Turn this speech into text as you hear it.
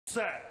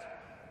Set.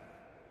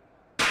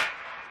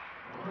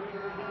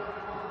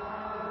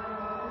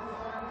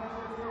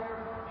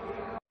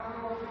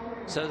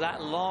 So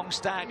that long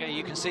stagger,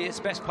 you can see it's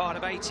best part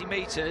of 80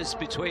 meters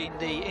between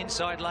the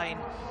inside lane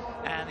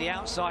and the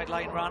outside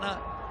lane runner.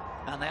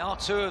 And they are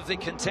two of the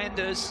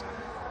contenders.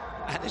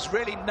 And there's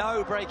really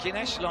no break in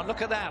echelon.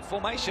 Look at that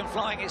formation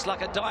flying. It's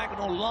like a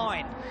diagonal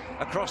line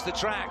across the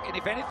track. And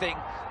if anything,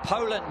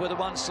 Poland were the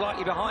ones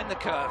slightly behind the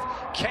curve.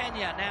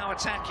 Kenya now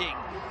attacking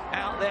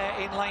out there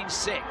in lane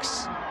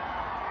 6.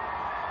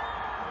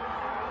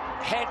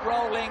 Head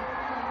rolling.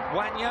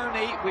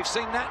 Wanyoni, we've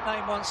seen that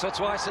name once or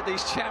twice at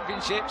these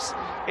championships,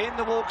 in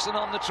the walks and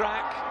on the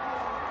track.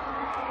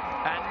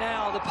 And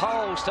now the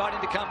pole starting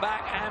to come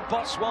back, and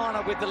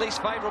Botswana with the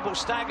least favourable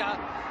stagger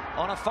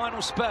on a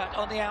final spurt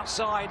on the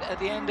outside at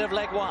the end of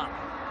leg 1.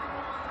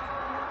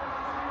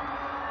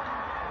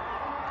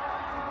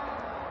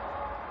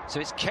 So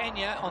it's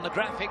Kenya on the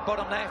graphic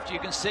bottom left. You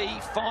can see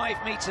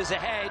 5 meters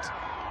ahead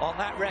on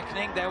that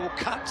reckoning. They will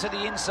cut to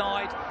the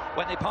inside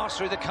when they pass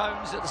through the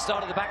cones at the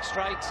start of the back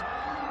straight.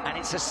 And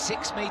it's a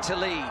 6 meter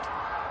lead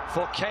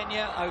for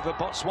Kenya over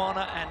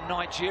Botswana and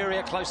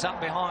Nigeria close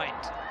up behind.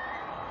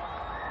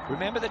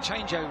 Remember, the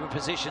changeover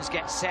positions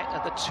get set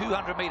at the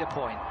 200 meter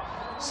point.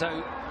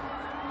 So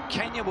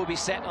Kenya will be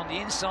set on the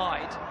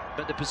inside,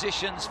 but the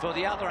positions for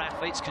the other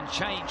athletes can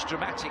change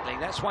dramatically.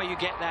 That's why you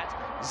get that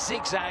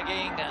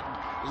zigzagging and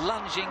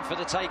lunging for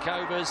the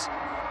takeovers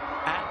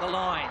at the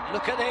line.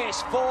 Look at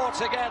this, 4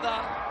 together.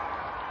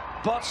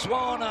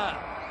 Botswana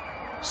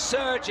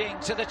surging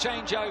to the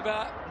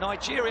changeover.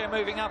 Nigeria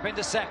moving up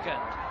into second.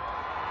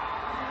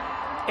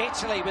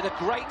 Italy with a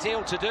great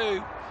deal to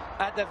do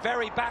at the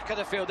very back of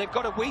the field. They've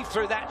got to weave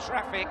through that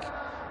traffic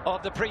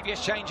of the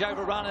previous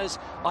changeover runners.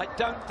 I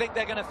don't think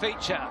they're going to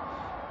feature.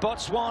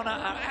 Botswana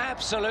are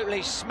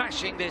absolutely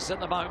smashing this at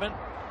the moment.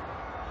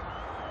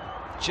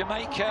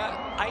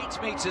 Jamaica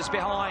 8 meters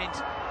behind.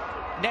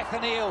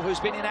 Nathaniel, who's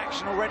been in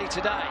action already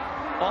today,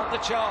 on the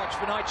charge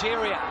for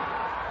Nigeria.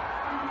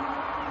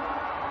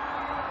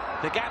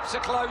 The gaps are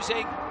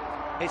closing.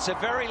 It's a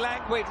very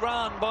languid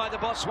run by the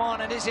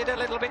Botswana. Is it a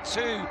little bit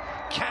too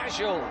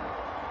casual?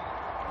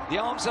 The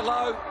arms are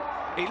low.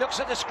 He looks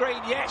at the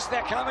screen. Yes,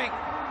 they're coming.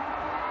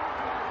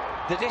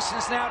 The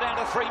distance now down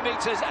to 3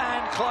 meters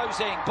and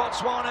closing.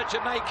 Botswana,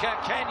 Jamaica,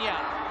 Kenya.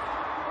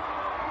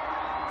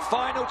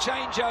 Final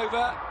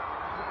changeover.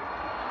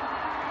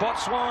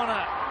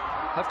 Botswana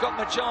have got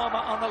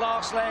Majama on the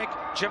last leg.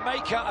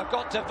 Jamaica have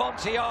got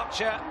Devonte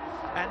Archer.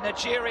 And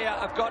Nigeria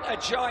have got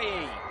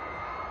Ajayi.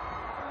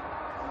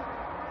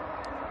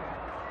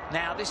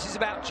 Now, this is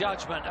about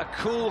judgment. A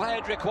cool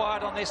head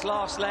required on this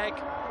last leg.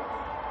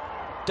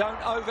 Don't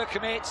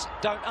overcommit,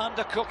 don't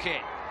undercook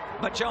it.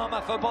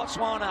 Majama for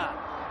Botswana.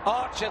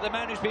 Archer, the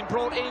man who's been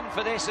brought in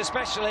for this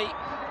especially,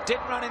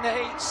 didn't run in the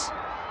heats.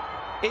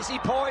 Is he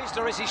poised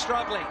or is he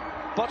struggling?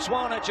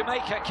 Botswana,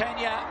 Jamaica,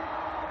 Kenya.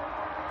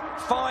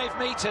 5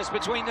 meters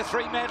between the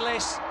 3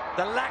 medalists.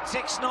 The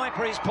lactic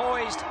sniper is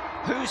poised.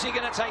 Who's he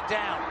going to take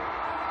down?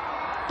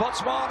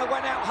 Botswana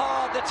went out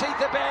hard, the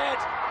teeth are bared.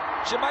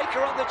 Jamaica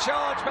on the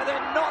charge, but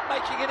they're not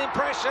making an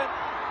impression.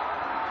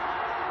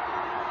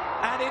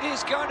 And it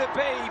is going to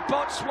be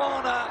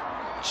Botswana,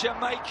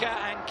 Jamaica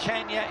and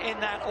Kenya in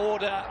that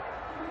order.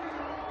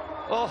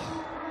 Oh,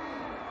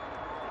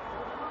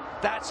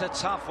 that's a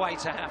tough way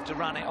to have to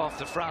run it off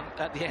the front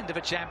at the end of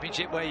a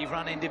championship where you've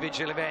run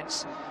individual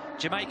events.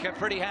 Jamaica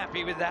pretty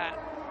happy with that.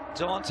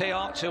 Devonte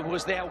Archer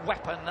was their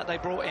weapon that they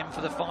brought in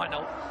for the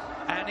final.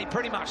 And he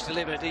pretty much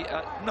delivered.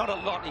 Not a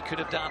lot he could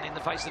have done in the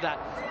face of that.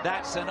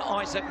 That's an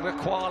Isaac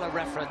Rakwala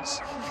reference.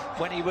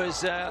 When he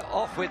was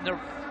off with the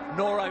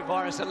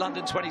norovirus at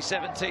London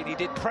 2017, he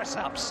did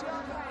press-ups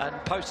and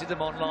posted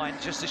them online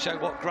just to show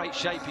what great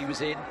shape he was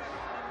in.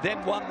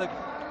 Then won the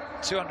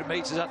 200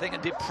 meters, I think,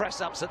 and did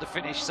press-ups at the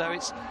finish. So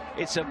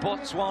it's a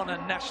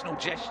Botswana national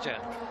gesture,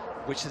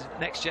 which the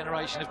next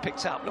generation have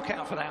picked up. Look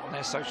out for that on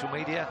their social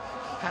media.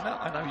 Hannah,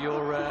 I know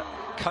you're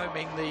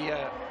combing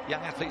the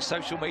young athletes'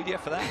 social media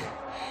for that.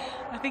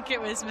 I think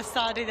it was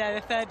Masadi there,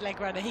 the 3rd leg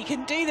runner. He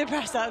can do the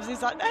press-ups.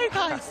 He's like, no,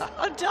 guys,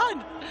 I'm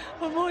done.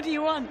 What more do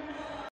you want?